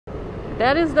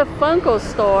That is the Funko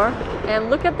store, and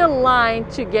look at the line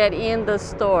to get in the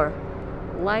store.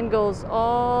 Line goes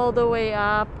all the way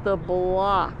up the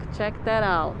block. Check that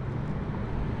out.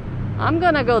 I'm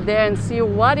gonna go there and see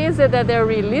what is it that they're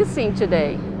releasing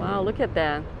today. Wow, look at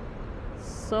that.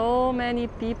 So many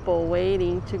people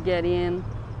waiting to get in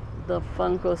the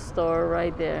Funko store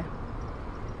right there.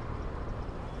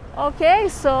 Okay,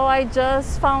 so I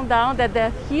just found out that the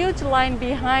huge line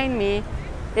behind me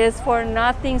is for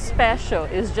nothing special.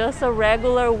 It's just a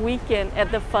regular weekend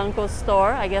at the Funko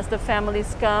store. I guess the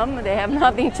families come, they have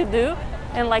nothing to do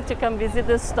and like to come visit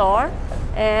the store.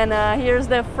 And here's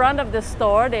the front of the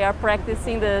store. They are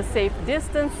practicing the safe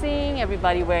distancing,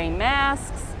 everybody wearing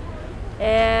masks.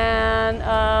 And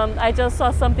I just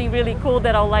saw something really cool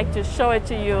that I'd like to show it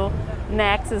to you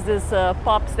next. Is this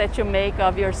pops that you make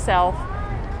of yourself.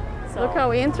 So look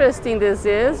how interesting this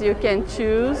is. You can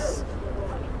choose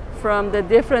from the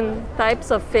different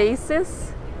types of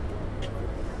faces.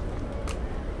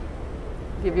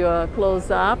 Give you a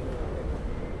close-up.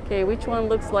 Okay, which one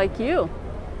looks like you?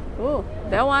 Oh,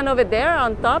 that one over there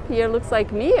on top here looks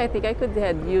like me. I think I could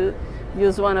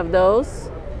use one of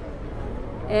those.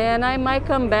 And I might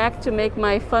come back to make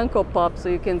my Funko Pop so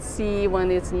you can see when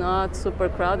it's not super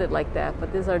crowded like that.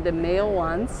 But these are the male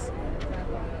ones.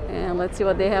 And let's see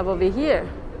what they have over here.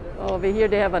 Over here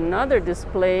they have another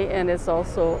display, and it's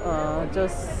also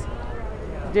just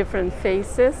different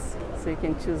faces. So you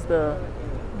can choose the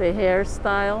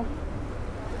hairstyle.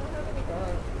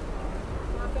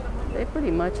 They pretty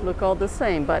much look all the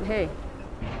same, but hey.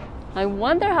 I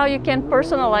wonder how you can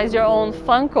personalize your own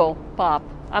Funko Pop.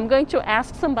 I'm going to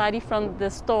ask somebody from the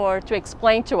store to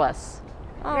explain to us.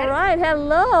 All right,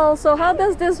 hello. So how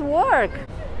does this work?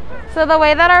 So the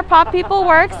way that our Pop People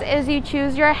works is you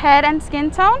choose your head and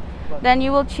skin tone. Then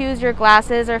you will choose your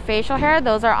glasses or facial hair.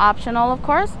 Those are optional, of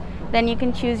course. Then you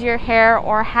can choose your hair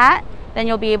or hat. Then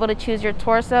you'll be able to choose your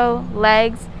torso,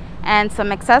 legs, and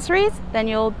some accessories. Then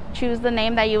you'll choose the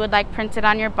name that you would like printed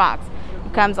on your box.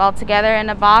 It comes all together in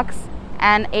a box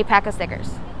and a pack of stickers.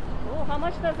 Oh, how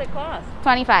much does it cost?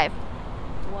 $25.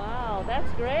 Wow,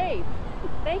 that's great.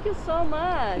 Thank you so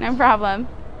much. No problem.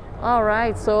 All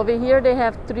right, so over here they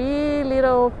have 3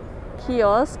 little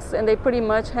kiosks, and they pretty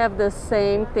much have the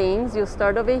same things. You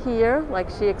start over here,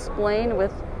 like she explained,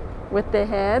 with the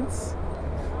heads.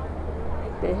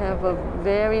 They have a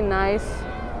very nice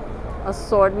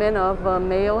assortment of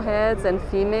male heads and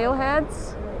female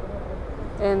heads.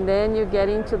 And then you get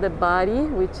into the body,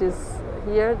 which is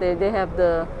here. They have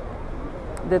the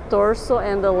torso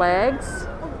and the legs.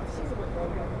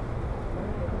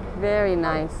 Very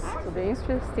nice. So the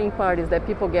interesting part is that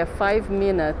people get 5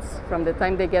 minutes from the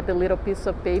time they get the little piece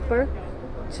of paper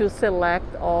to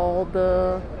select all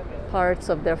the parts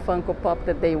of their Funko Pop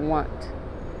that they want.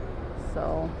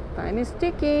 So time is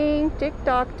ticking, tick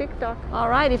tock, tick tock. All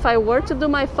right, if I were to do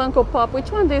my Funko Pop,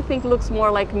 which one do you think looks more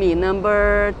like me?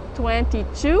 Number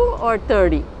 22 or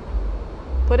 30?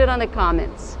 Put it on the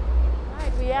comments.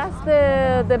 We asked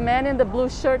the man in the blue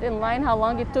shirt in line how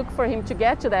long it took for him to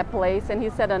get to that place, and he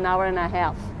said an hour and a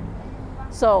half.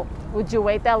 So, would you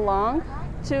wait that long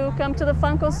to come to the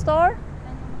Funko store?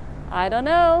 I don't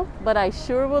know, but I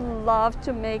sure would love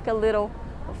to make a little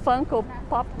Funko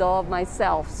Pop doll of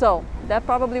myself. So, that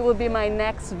probably will be my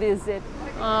next visit.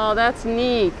 Oh, that's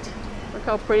neat. Look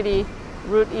how pretty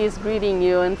Ruth is greeting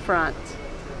you in front.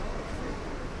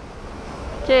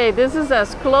 Okay, this is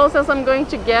as close as I'm going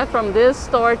to get from this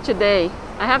store today.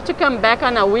 I have to come back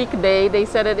on a weekday. They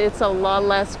said that it's a lot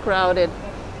less crowded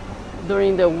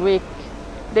during the week.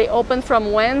 They open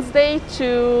from Wednesday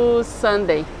to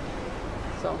Sunday.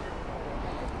 So,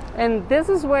 and this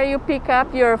is where you pick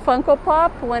up your Funko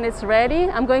Pop when it's ready.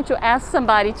 I'm going to ask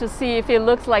somebody to see if it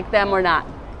looks like them or not.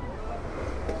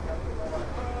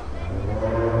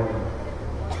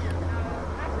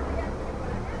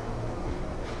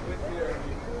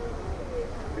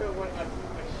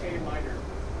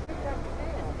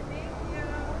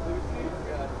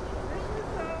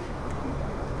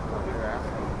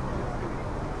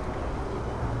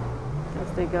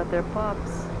 They got their pops.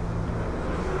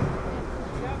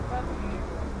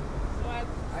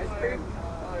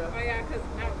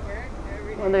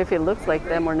 Wonder if it looks like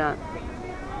them or not.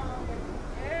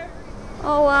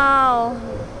 Oh wow,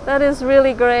 that is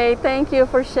really great. Thank you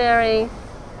for sharing.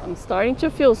 I'm starting to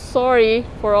feel sorry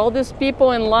for all these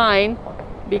people in line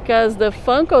because the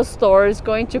Funko store is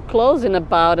going to close in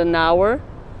about an hour,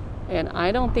 and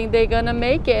I don't think they're gonna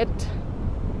make it.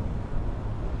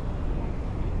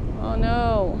 Oh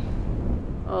no.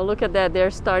 Oh, look at that. They're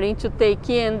starting to take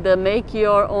in the make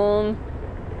your own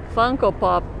Funko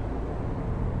Pop.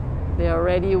 They're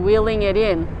already wheeling it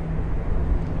in.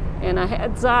 And a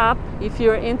heads up, if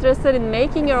you're interested in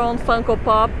making your own Funko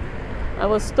Pop, I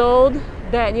was told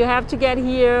that you have to get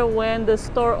here when the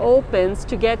store opens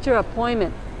to get your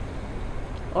appointment,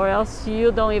 or else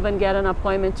you don't even get an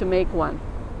appointment to make one.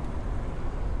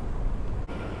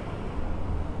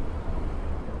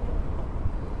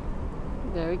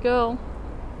 There we go.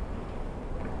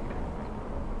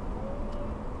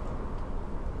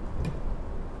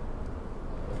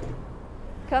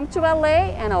 Come to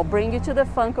LA and I'll bring you to the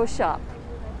Funko shop.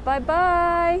 Bye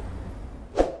bye.